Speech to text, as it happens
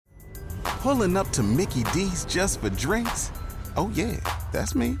Pulling up to Mickey D's just for drinks? Oh yeah,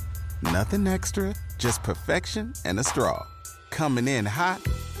 that's me. Nothing extra, just perfection and a straw. Coming in hot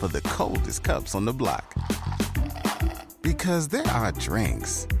for the coldest cups on the block. Because there are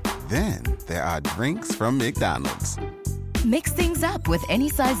drinks. Then there are drinks from McDonald's. Mix things up with any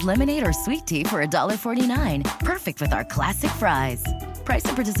size lemonade or sweet tea for $1.49. Perfect with our classic fries. Price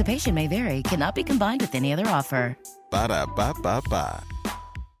and participation may vary. Cannot be combined with any other offer. Ba-da-ba-ba-ba.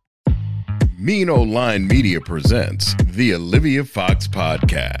 Mean Ole Lion Media presents the Olivia Fox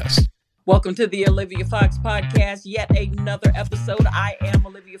Podcast. Welcome to the Olivia Fox Podcast, yet another episode. I am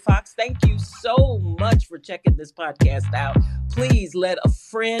Olivia Fox. Thank you so much for checking this podcast out. Please let a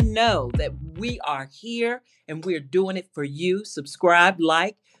friend know that we are here and we're doing it for you. Subscribe,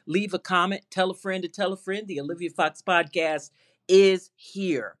 like, leave a comment, tell a friend to tell a friend. The Olivia Fox Podcast is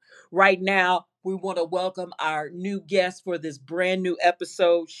here. Right now, we want to welcome our new guest for this brand new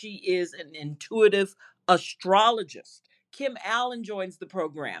episode. She is an intuitive astrologist. Kim Allen joins the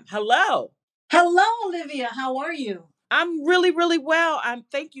program. Hello. Hello, Olivia. How are you? I'm really, really well.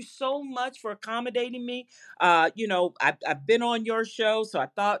 Thank you so much for accommodating me. I've been on your show, so I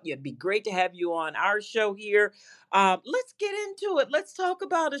thought it'd be great to have you on our show here. Let's get into it. Let's talk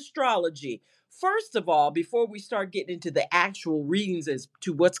about astrology. First of all, before we start getting into the actual readings as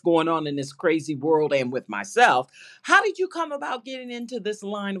to what's going on in this crazy world and with myself, how did you come about getting into this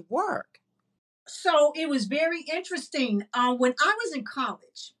line of work? So it was very interesting. When I was in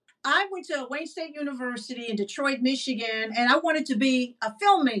college, I went to Wayne State University in Detroit, Michigan, and I wanted to be a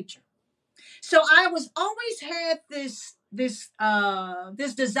film major. So I was always had this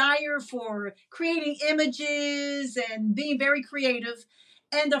desire for creating images and being very creative.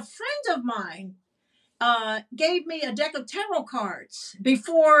 And a friend of mine gave me a deck of tarot cards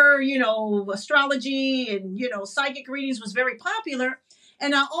before, astrology and, psychic readings was very popular.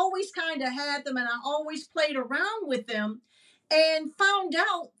 And I always kind of had them and I always played around with them and found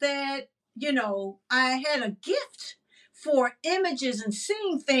out that, I had a gift for images and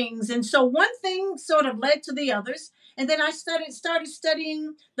seeing things. And so one thing sort of led to the others. And then I started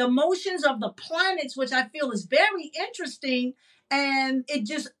studying the motions of the planets, which I feel is very interesting. And it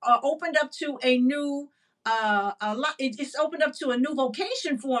just opened up to a new, it just opened up to a new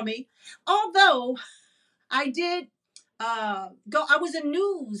vocation for me. Although I did I was in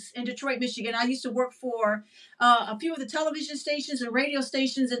news in Detroit, Michigan. I used to work for a few of the television stations and radio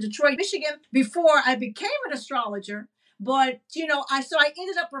stations in Detroit, Michigan before I became an astrologer. But, I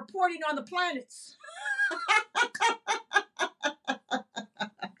ended up reporting on the planets.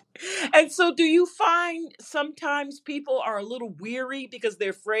 And so do you find sometimes people are a little weary because they're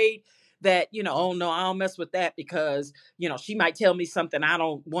afraid that, oh no, I don't mess with that because, she might tell me something I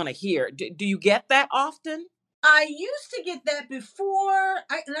don't want to hear. Do you get that often? I used to get that before,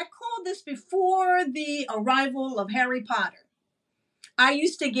 I call this before the arrival of Harry Potter. I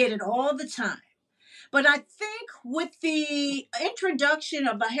used to get it all the time. But I think with the introduction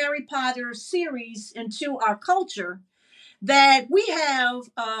of the Harry Potter series into our culture, that we have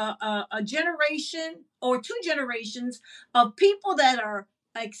a generation or two generations of people that are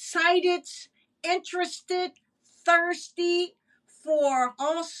excited, interested, thirsty, for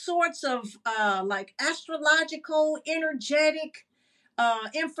all sorts of astrological, energetic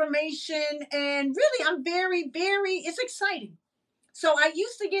information. And really, I'm very, very, it's exciting. So I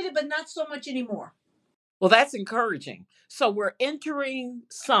used to get it, but not so much anymore. Well, that's encouraging. So we're entering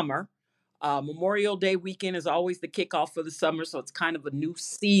summer. Memorial Day weekend is always the kickoff for the summer. So it's kind of a new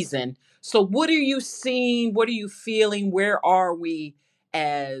season. So what are you seeing? What are you feeling? Where are we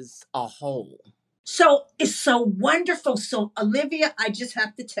as a whole? So it's so wonderful. So Olivia, I just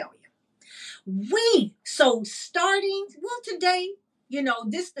have to tell you, starting today,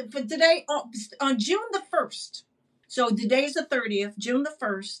 for today on June the 1st. So today's the 30th, June the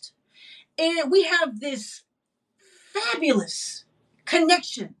 1st. And we have this fabulous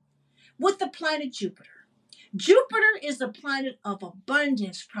connection with the planet Jupiter. Jupiter is the planet of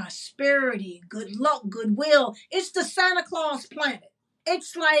abundance, prosperity, good luck, goodwill. It's the Santa Claus planet.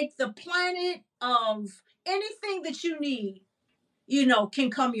 It's like the planet of anything that you need, can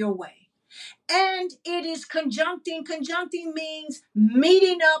come your way. And it is conjuncting. Conjuncting means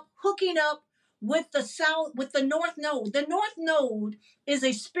meeting up, hooking up with the North Node. The North Node is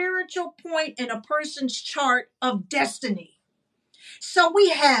a spiritual point in a person's chart of destiny. So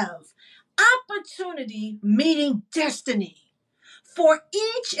we have opportunity meeting destiny for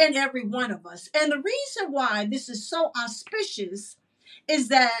each and every one of us. And the reason why this is so auspicious is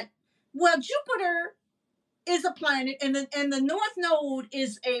that, Jupiter is a planet and the North Node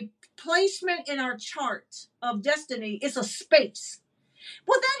is a placement in our chart of destiny. It's a space.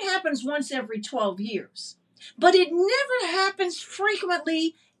 Well, that happened happens once every 12 years, but it never happens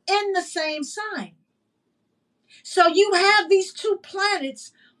frequently in the same sign. So you have these two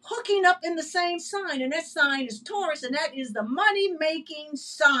planets hooking up in the same sign, and that sign is Taurus, and that is the money-making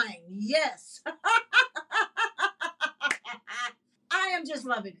sign. Yes. I am just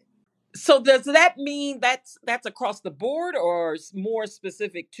loving it. So does that mean that's across the board, or more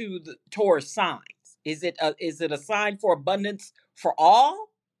specific to the Taurus signs? Is it a sign for abundance for all?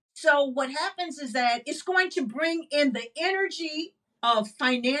 So what happens is that it's going to bring in the energy of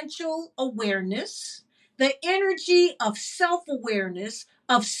financial awareness, the energy of self-awareness,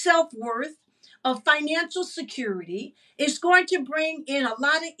 of self-worth, of financial security. It's going to bring in a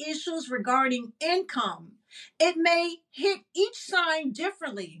lot of issues regarding income. It may hit each sign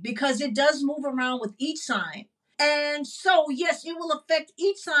differently because it does move around with each sign. And so, yes, it will affect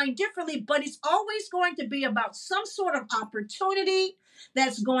each sign differently, but it's always going to be about some sort of opportunity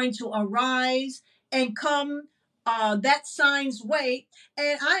that's going to arise and come that sign's way.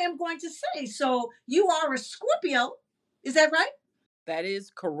 And I am going to say, so you are a Scorpio. Is that right? That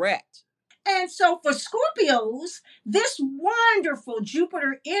is correct. And so for Scorpios, this wonderful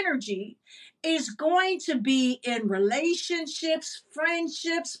Jupiter energy is going to be in relationships,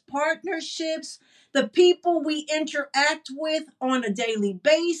 friendships, partnerships, the people we interact with on a daily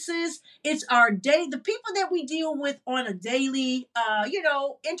basis. It's the people that we deal with on a daily,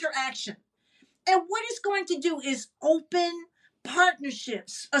 interaction. And what it's going to do is open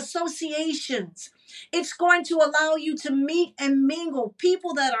partnerships, associations. It's going to allow you to meet and mingle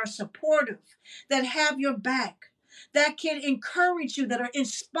people that are supportive, that have your back, that can encourage you, that are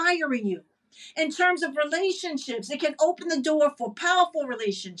inspiring you. In terms of relationships, it can open the door for powerful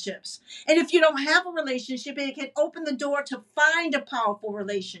relationships. And if you don't have a relationship, it can open the door to find a powerful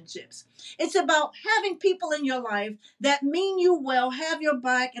relationships. It's about having people in your life that mean you well, have your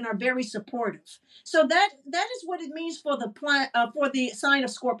back, and are very supportive. So that is what it means for the sign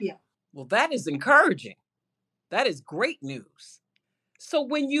of Scorpio. Well, that is encouraging. That is great news. So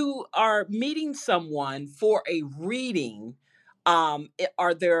when you are meeting someone for a reading,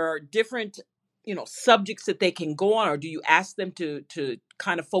 are there different, subjects that they can go on, or do you ask them to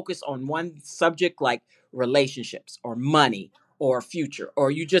kind of focus on one subject like relationships or money or future,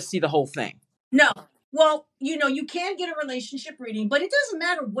 or you just see the whole thing? No. Well, you can get a relationship reading, but it doesn't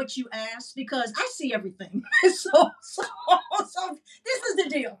matter what you ask because I see everything. So this is the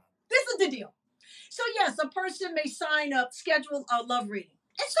deal. This is the deal. So yes, a person may sign up, schedule a love reading.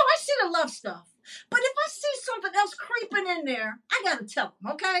 And so I see the love stuff. But if I see something else creeping in there, I got to tell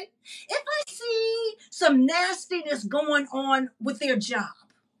them, okay? If I see some nastiness going on with their job,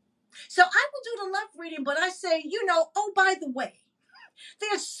 so I will do the love reading, but I say, oh, by the way,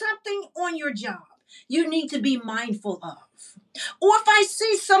 there's something on your job you need to be mindful of. Or if I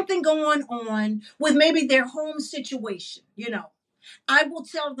see something going on with maybe their home situation, I will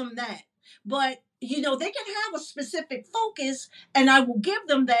tell them that. But, they can have a specific focus and I will give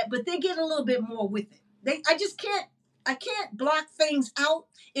them that, but they get a little bit more with it. I can't block things out.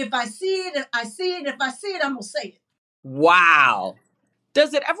 If I see it, I see it. If I see it, I'm going to say it. Wow.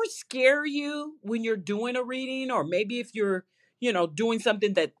 Does it ever scare you when you're doing a reading, or maybe if you're, doing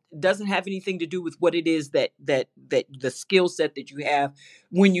something that doesn't have anything to do with what it is that the skill set that you have,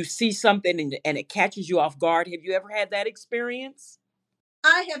 when you see something and it catches you off guard? Have you ever had that experience?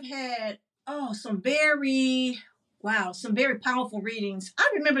 I have had, some very powerful readings. I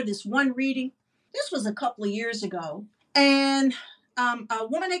remember this one reading. This was a couple of years ago. And a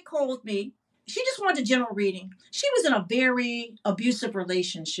woman had called me. She just wanted a general reading. She was in a very abusive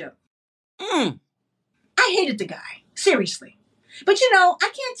relationship. I hated the guy, seriously. But, I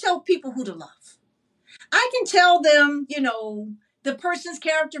can't tell people who to love. I can tell them, the person's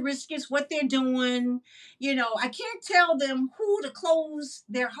characteristics, what they're doing. I can't tell them who to close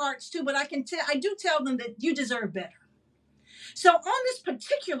their hearts to, but I do tell them that you deserve better. So on this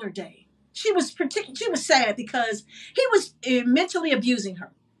particular day, she was sad because he was mentally abusing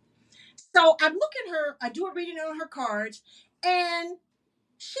her. So I look at her, I do a reading on her cards, and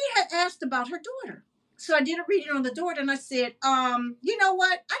she had asked about her daughter. So I did a reading on the daughter, and I said, you know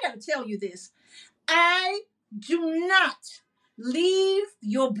what? I got to tell you this. I do not leave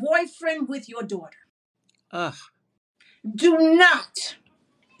your boyfriend with your daughter. Ugh. Do not.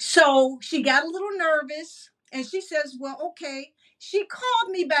 So she got a little nervous, and she says, well, okay. She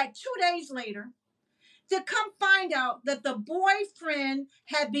called me back 2 days later to come find out that the boyfriend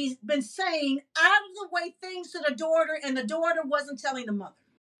had been saying out of the way things to the daughter, and the daughter wasn't telling the mother.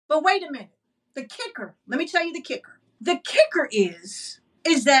 But wait a minute. The kicker, let me tell you the kicker. The kicker is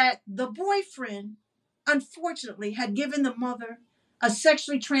that the boyfriend, unfortunately, had given the mother a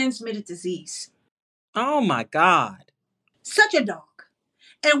sexually transmitted disease. Oh my God. Such a dog.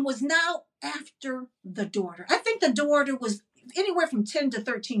 And was now after the daughter. I think the daughter was anywhere from 10 to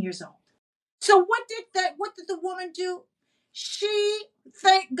 13 years old. So what did the woman do? She,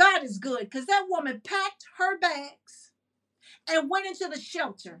 thank God is good, because that woman packed her bags and went into the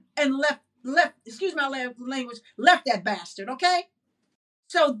shelter and left, excuse my language, left that bastard, okay?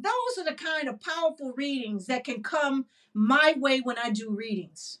 So those are the kind of powerful readings that can come my way when I do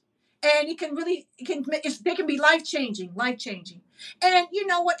readings. And they can be life-changing. And you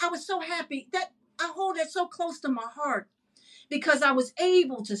know what? I was so happy that I hold that so close to my heart because I was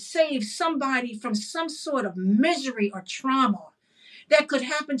able to save somebody from some sort of misery or trauma that could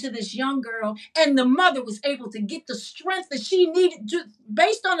happen to this young girl. And the mother was able to get the strength that she needed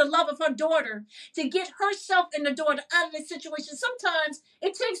based on the love of her daughter, to get herself and the daughter out of this situation. Sometimes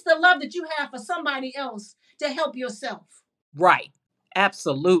it takes the love that you have for somebody else to help yourself. Right.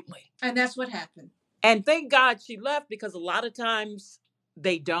 Absolutely. And that's what happened. And thank God she left, because a lot of times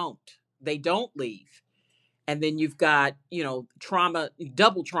they don't leave. And then you've got, trauma,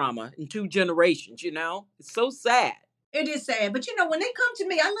 double trauma in 2 generations, it's so sad. It is sad. But when they come to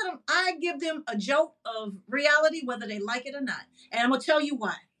me, I give them a jolt of reality, whether they like it or not. And I'm going to tell you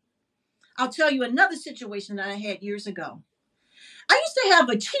why. I'll tell you another situation that I had years ago. I used to have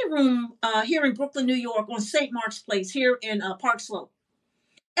a tea room here in Brooklyn, New York, on St. Mark's Place here in Park Slope.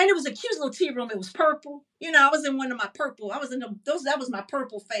 And it was a cute little tea room. It was purple. I was in one of my purple. That was my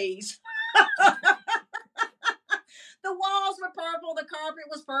purple phase. The walls were purple. The carpet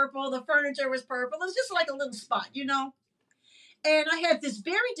was purple. The furniture was purple. It was just like a little spot, And I had this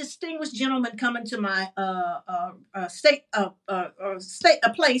very distinguished gentleman come into my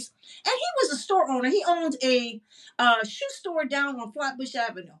place, and he was a store owner. He owned a shoe store down on Flatbush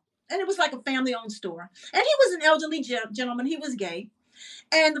Avenue, and it was like a family-owned store. And he was an elderly gentleman. He was gay.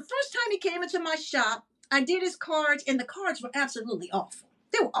 And the first time he came into my shop, I did his cards, and the cards were absolutely awful.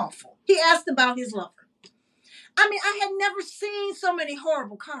 They were awful. He asked about his lover. I had never seen so many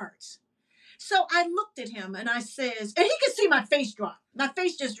horrible cards. So I looked at him and I says, and he could see my face drop. My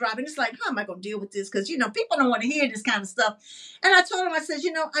face just dropped. And it's like, how am I going to deal with this? Because, people don't want to hear this kind of stuff. And I told him, I says,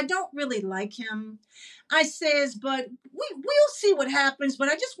 I don't really like him. I says, but we'll see what happens. But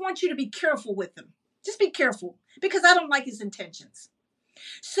I just want you to be careful with him. Just be careful, because I don't like his intentions.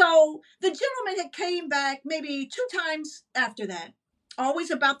 So the gentleman had came back maybe 2 times after that,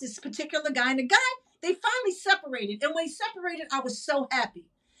 always about this particular guy. And the guy, they finally separated. And when he separated, I was so happy,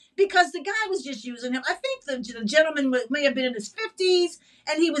 because the guy was just using him. I think the gentleman may have been in his 50s,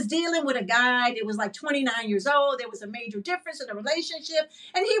 and he was dealing with a guy that was like 29 years old. There was a major difference in the relationship,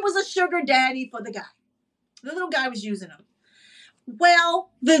 and he was a sugar daddy for the guy. The little guy was using him. Well,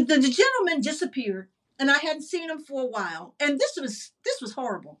 the gentleman disappeared, and I hadn't seen him for a while. And this was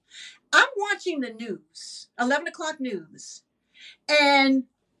horrible. I'm watching the news, 11 o'clock news, and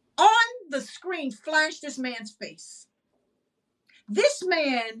on the screen flashed this man's face. This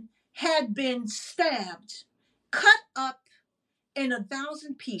man had been stabbed, cut up in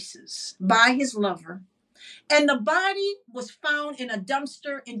 1,000 pieces by his lover, and the body was found in a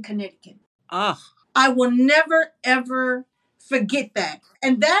dumpster in Connecticut. I will never, ever forget that.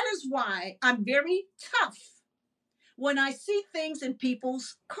 And that is why I'm very tough when I see things in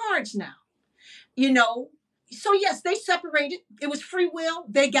people's cards now. So yes, they separated. It was free will.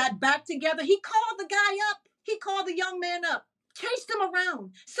 They got back together. He called the guy up. He called the young man up. Chased him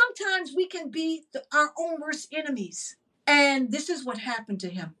around. Sometimes we can be our own worst enemies. And this is what happened to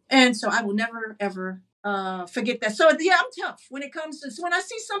him. And so I will never, ever forget that. So yeah, I'm tough when it comes to, so when I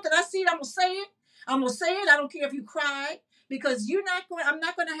see something, I see it, I'm going to say it. I'm going to say it. I don't care if you cry, because I'm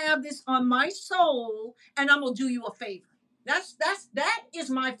not going to have this on my soul, and I'm going to do you a favor. That is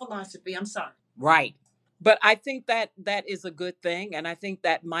my philosophy. I'm sorry. Right. But I think that is a good thing. And I think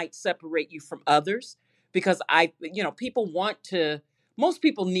that might separate you from others, because most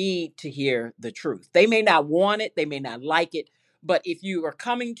people need to hear the truth. They may not want it. They may not like it. But if you are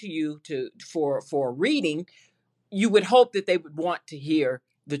coming to you for a reading, you would hope that they would want to hear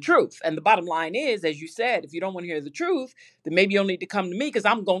the truth. And the bottom line is, as you said, if you don't want to hear the truth, then maybe you'll need to come to me, because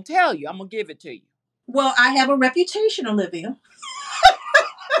I'm going to tell you. I'm going to give it to you. Well, I have a reputation, Olivia.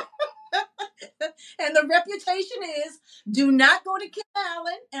 And the reputation is, do not go to Kim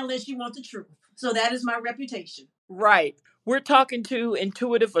Allen unless you want the truth. So that is my reputation. Right. We're talking to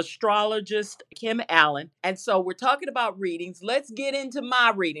intuitive astrologist Kim Allen. And so we're talking about readings. Let's get into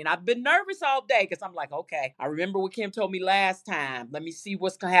my reading. I've been nervous all day, because I'm like, okay, I remember what Kim told me last time. Let me see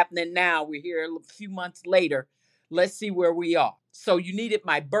what's happening now. We're here a few months later. Let's see where we are. So you needed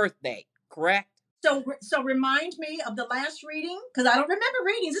my birthday, correct? So remind me of the last reading because I don't remember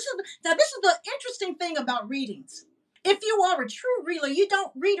readings. This is the interesting thing about readings. If you are a true reader, you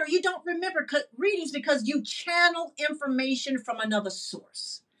don't remember readings because you channel information from another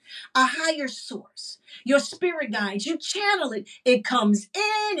source, a higher source, your spirit guides. You channel it. It comes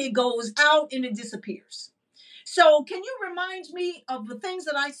in, it goes out, and it disappears. So, can you remind me of the things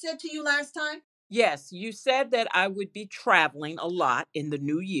that I said to you last time? Yes, you said that I would be traveling a lot in the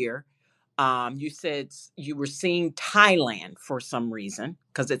new year. You said you were seeing Thailand for some reason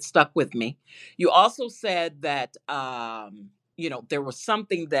because it stuck with me. You also said that there was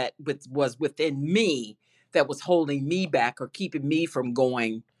something that was within me that was holding me back or keeping me from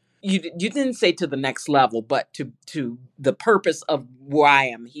going. You didn't say to the next level, but to the purpose of why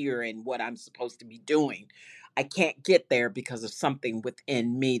I'm here and what I'm supposed to be doing. I can't get there because of something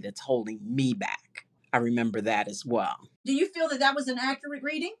within me that's holding me back. I remember that as well. Do you feel that that was an accurate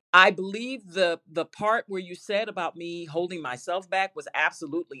reading? I believe the part where you said about me holding myself back was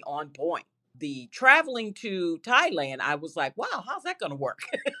absolutely on point. The traveling to Thailand, I was like, wow, how's that going to work?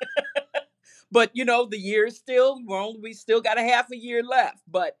 But the year's we still got a half a year left.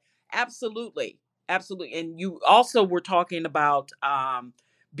 But absolutely, absolutely. And you also were talking about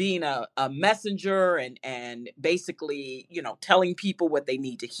being a messenger and basically, telling people what they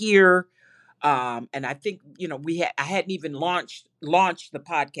need to hear. And I think, I hadn't even launched the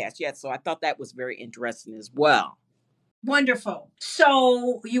podcast yet. So I thought that was very interesting as well. Wonderful.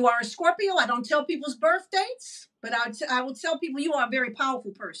 So you are a Scorpio. I don't tell people's birth dates, but I will tell people you are a very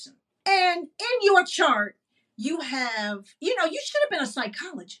powerful person. And in your chart, you should have been a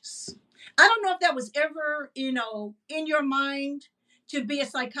psychologist. I don't know if that was ever, in your mind to be a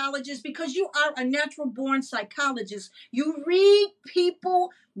psychologist because you are a natural born psychologist. You read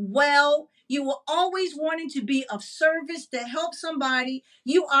people well. You were always wanting to be of service to help somebody.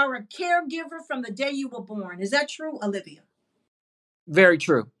 You are a caregiver from the day you were born. Is that true, Olivia? Very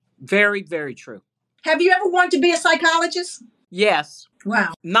true. Very, very true. Have you ever wanted to be a psychologist? Yes.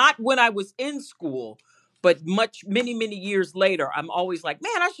 Wow. Not when I was in school, but many, many years later, I'm always like,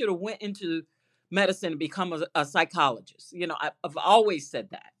 man, I should have went into medicine and become a psychologist. I've always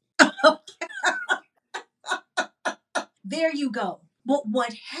said that. There you go. But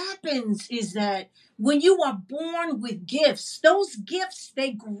what happens is that when you are born with gifts, those gifts,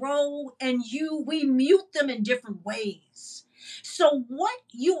 they grow and we mute them in different ways. So what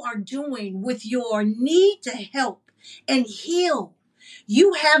you are doing with your need to help and heal,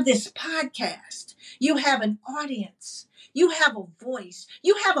 you have this podcast, you have an audience, you have a voice,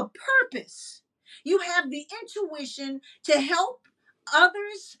 you have a purpose, you have the intuition to help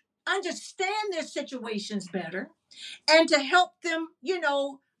others understand their situations better and to help them,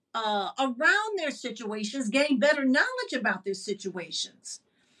 around their situations, gain better knowledge about their situations.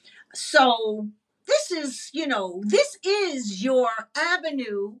 So this is your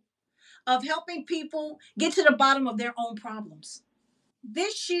avenue of helping people get to the bottom of their own problems.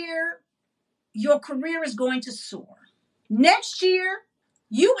 This year, your career is going to soar. Next year,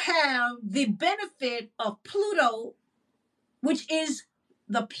 you have the benefit of Pluto, which is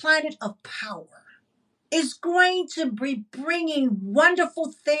the planet of power, is going to be bringing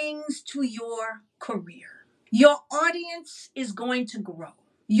wonderful things to your career. Your audience is going to grow.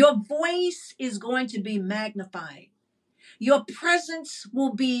 Your voice is going to be magnified. Your presence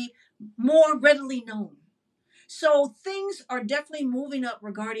will be more readily known. So things are definitely moving up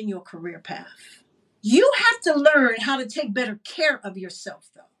regarding your career path. You have to learn how to take better care of yourself,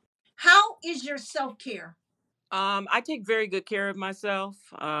 though. How is your self-care? I take very good care of myself.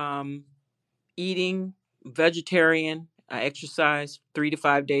 Eating vegetarian. I exercise 3 to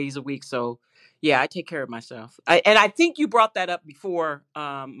 5 days a week. So yeah, I take care of myself. And I think you brought that up before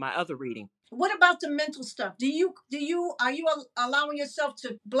my other reading. What about the mental stuff? Are you allowing yourself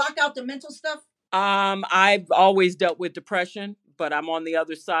to block out the mental stuff? I've always dealt with depression, but I'm on the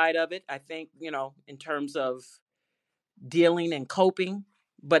other side of it. I think, in terms of dealing and coping,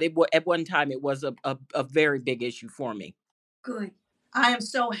 but at one time it was a very big issue for me. Good. I am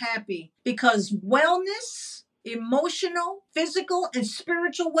so happy because wellness, emotional, physical, and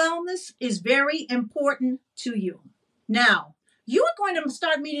spiritual wellness is very important to you. Now, you are going to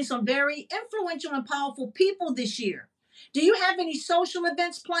start meeting some very influential and powerful people this year. Do you have any social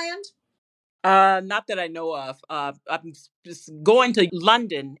events planned? Not that I know of. I'm just going to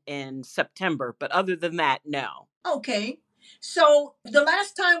London in September, but other than that, no. Okay. So the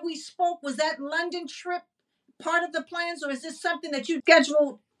last time we spoke, was that London trip part of the plans, or is this something that you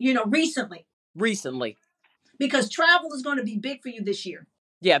scheduled, recently? Recently. Because travel is going to be big for you this year.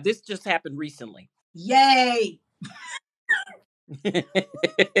 Yeah, this just happened recently. Yay.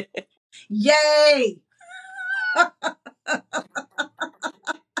 Yay!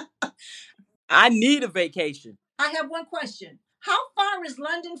 I need a vacation. I have one question. How far is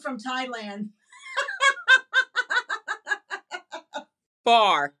London from Thailand?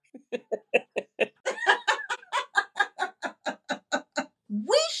 Far.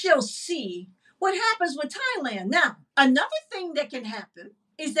 We shall see what happens with Thailand. Now, another thing that can happen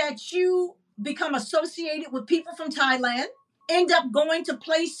is that you become associated with people from Thailand, end up going to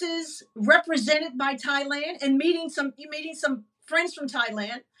places represented by Thailand and meeting some friends from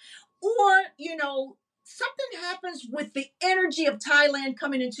Thailand, or something happens with the energy of Thailand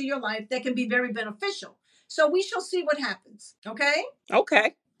coming into your life that can be very beneficial. So we shall see what happens. Okay?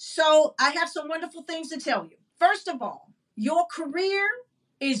 Okay. So I have some wonderful things to tell you. First of all, your career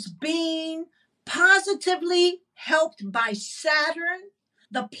is being positively helped by Saturn,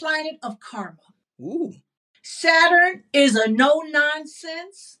 the planet of karma. Ooh. Saturn is a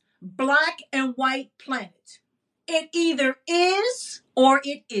no-nonsense, black and white planet. It either is or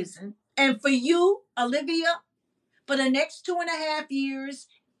it isn't. And for you, Olivia, for the next 2.5 years,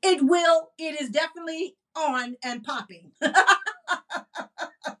 it is definitely on and popping.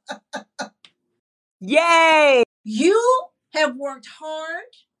 Yay! You have worked hard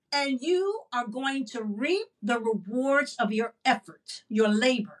and you are going to reap the rewards of your effort, your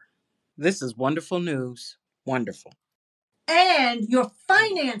labor. This is wonderful news. Wonderful. And your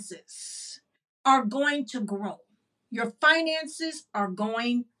finances are going to grow. Your finances are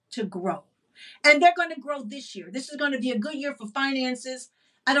going to grow. And they're going to grow this year. This is going to be a good year for finances.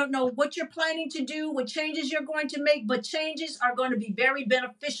 I don't know what you're planning to do, what changes you're going to make, but changes are going to be very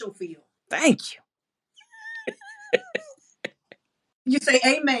beneficial for you. Thank you. You say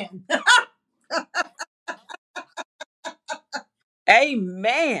amen.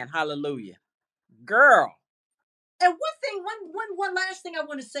 Amen. Hallelujah. Girl. And one last thing I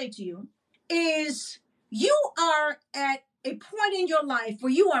want to say to you is you are at a point in your life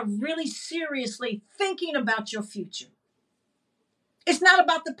where you are really seriously thinking about your future. It's not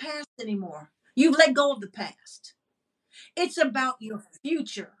about the past anymore. You've let go of the past. It's about your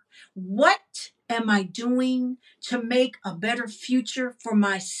future. What am I doing to make a better future for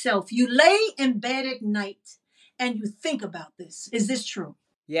myself? You lay in bed at night and you think about this. Is this true?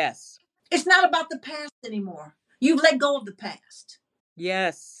 Yes. It's not about the past anymore. You've let go of the past.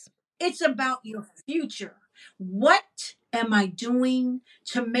 Yes. It's about your future. What am I doing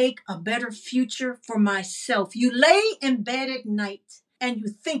to make a better future for myself? You lay in bed at night and you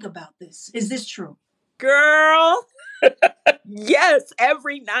think about this. Is this true? Girl. Yes.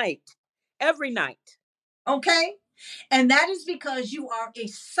 Every night. Every night. Okay? And that is because you are a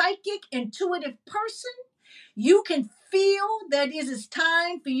psychic, intuitive person. You can feel that it is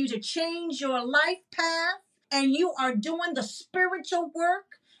time for you to change your life path, and you are doing the spiritual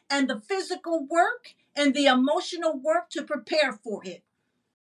work and the physical work and the emotional work to prepare for it.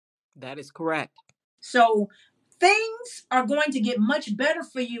 That is correct. So things are going to get much better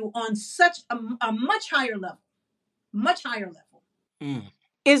for you on such a much higher level. Much higher level. Mm.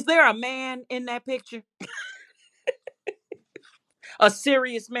 Is there a man in that picture? A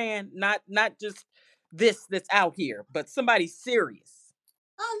serious man, not just this that's out here, but somebody serious.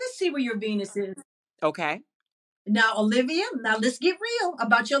 Oh, let's see where your Venus is. Okay. Now, Olivia, let's get real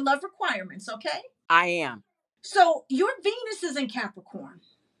about your love requirements, okay? I am. So your Venus is in Capricorn,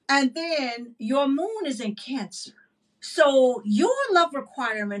 and then your moon is in Cancer. So your love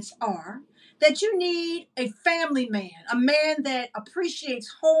requirements are that you need a family man, a man that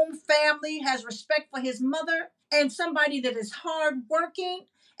appreciates home, family, has respect for his mother, and somebody that is hardworking,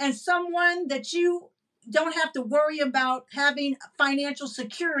 and someone that you don't have to worry about having financial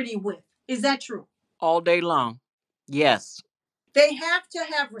security with. Is that true? All day long. Yes. They have to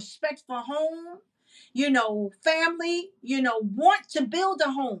have respect for home, family, want to build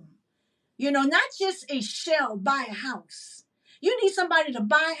a home, not just a shell, buy a house. You need somebody to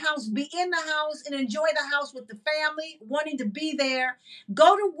buy a house, be in the house, and enjoy the house with the family, wanting to be there,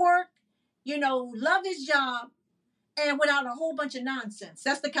 go to work, love his job, and without a whole bunch of nonsense.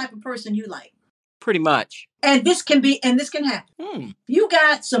 That's the type of person you like. Pretty much. And this can happen. You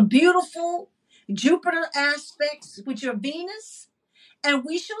got some beautiful Jupiter aspects with your Venus, and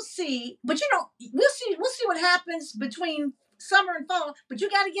we shall see. But we'll see what happens between summer and fall. But you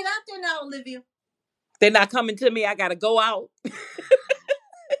got to get out there now, Olivia. They're not coming to me. I got to go out.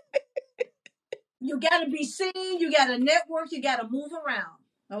 You got to be seen. You got to network. You got to move around.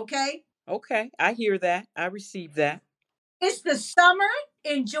 Okay? Okay. I hear that. I receive that. It's the summer.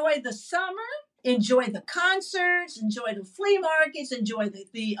 Enjoy the summer. Enjoy the concerts. Enjoy the flea markets. Enjoy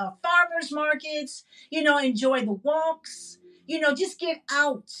the farmers markets. Enjoy the walks. Just get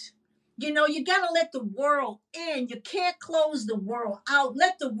out. You know, you got to let the world in. You can't close the world out.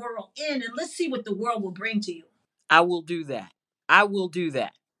 Let the world in, and let's see what the world will bring to you. I will do that. I will do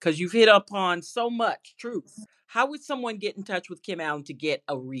that because you've hit upon so much truth. How would someone get in touch with Kim Allen to get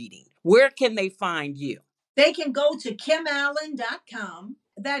a reading? Where can they find you? They can go to Kimallen.com.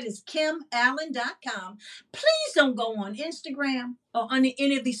 That is Kimallen.com. Please don't go on Instagram or on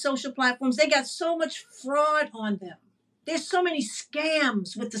any of these social platforms. They got so much fraud on them. There's so many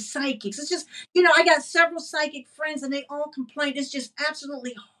scams with the psychics. It's just, I got several psychic friends and they all complain. It's just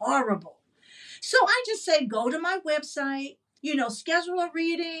absolutely horrible. So I just say, go to my website, schedule a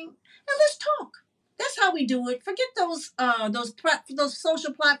reading, and let's talk. That's how we do it. Forget those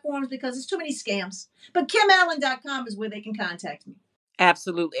social platforms because there's too many scams. But Kimallen.com is where they can contact me.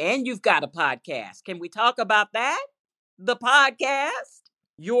 Absolutely. And you've got a podcast. Can we talk about that? The podcast?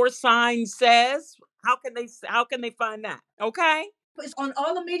 Your Sign Says. How can they find that? Okay. It's on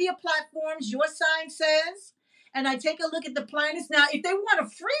all the media platforms. Your Sign Says. And I take a look at the planets. Now, if they want a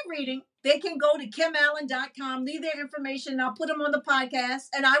free reading, they can go to Kimallen.com, leave their information, and I'll put them on the podcast,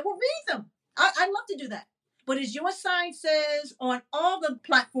 and I will read them. I'd love to do that. But as Your Sign Says on all the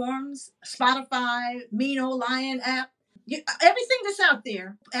platforms, Spotify, Mean Ole Lion app, everything that's out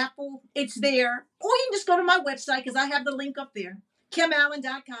there, Apple, it's there. Or you can just go to my website because I have the link up there,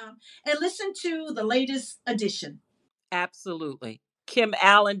 Kimallen.com, and listen to the latest edition. Absolutely.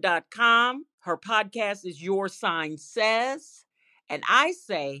 Kimallen.com. Her podcast is Your Sign Says. And I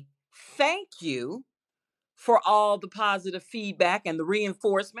say thank you for all the positive feedback and the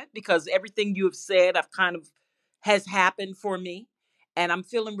reinforcement because everything you have said has happened for me. And I'm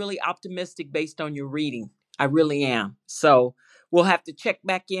feeling really optimistic based on your reading. I really am. So we'll have to check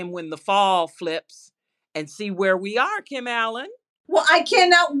back in when the fall flips and see where we are, Kim Allen. Well, I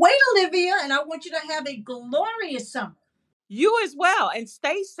cannot wait, Olivia, and I want you to have a glorious summer. You as well, and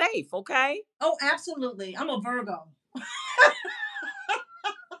stay safe, okay? Oh, absolutely. I'm a Virgo.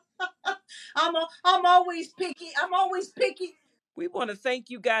 I'm always picky. We want to thank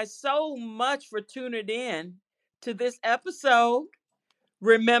you guys so much for tuning in to this episode.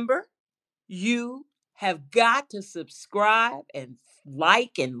 Remember, you have got to subscribe and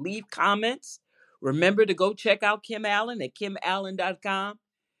like and leave comments. Remember to go check out Kim Allen at Kimallen.com.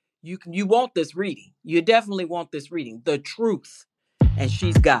 You want this reading. You definitely want this reading. The truth. And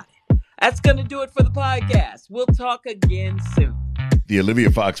she's got it. That's going to do it for the podcast. We'll talk again soon. The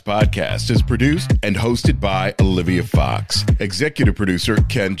Olivia Fox Podcast is produced and hosted by Olivia Fox. Executive producer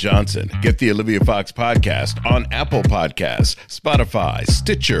Ken Johnson. Get the Olivia Fox Podcast on Apple Podcasts, Spotify,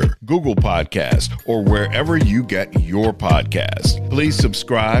 Stitcher, Google Podcasts, or wherever you get your podcasts. Please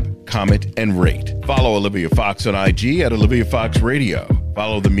subscribe, comment, and rate. Follow Olivia Fox on IG at Olivia Fox Radio.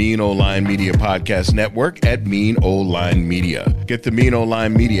 Follow the Mean Ole Lion Media Podcast Network at Mean Ole Lion Media. Get the Mean Ole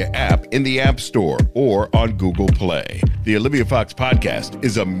Lion Media app in the App Store or on Google Play. The Olivia Fox Podcast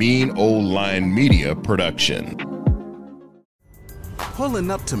is a Mean Ole Lion Media production.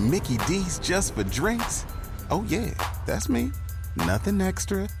 Pulling up to Mickey D's just for drinks? Oh yeah, that's me. Nothing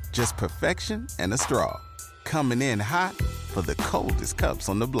extra, just perfection and a straw. Coming in hot for the coldest cups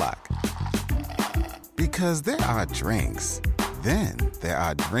on the block. Because there are drinks. Then there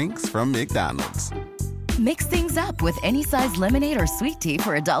are drinks from McDonald's. Mix things up with any size lemonade or sweet tea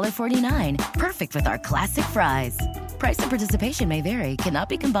for $1.49. Perfect with our classic fries. Price and participation may vary. Cannot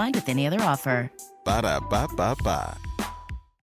be combined with any other offer. Ba-da-ba-ba-ba.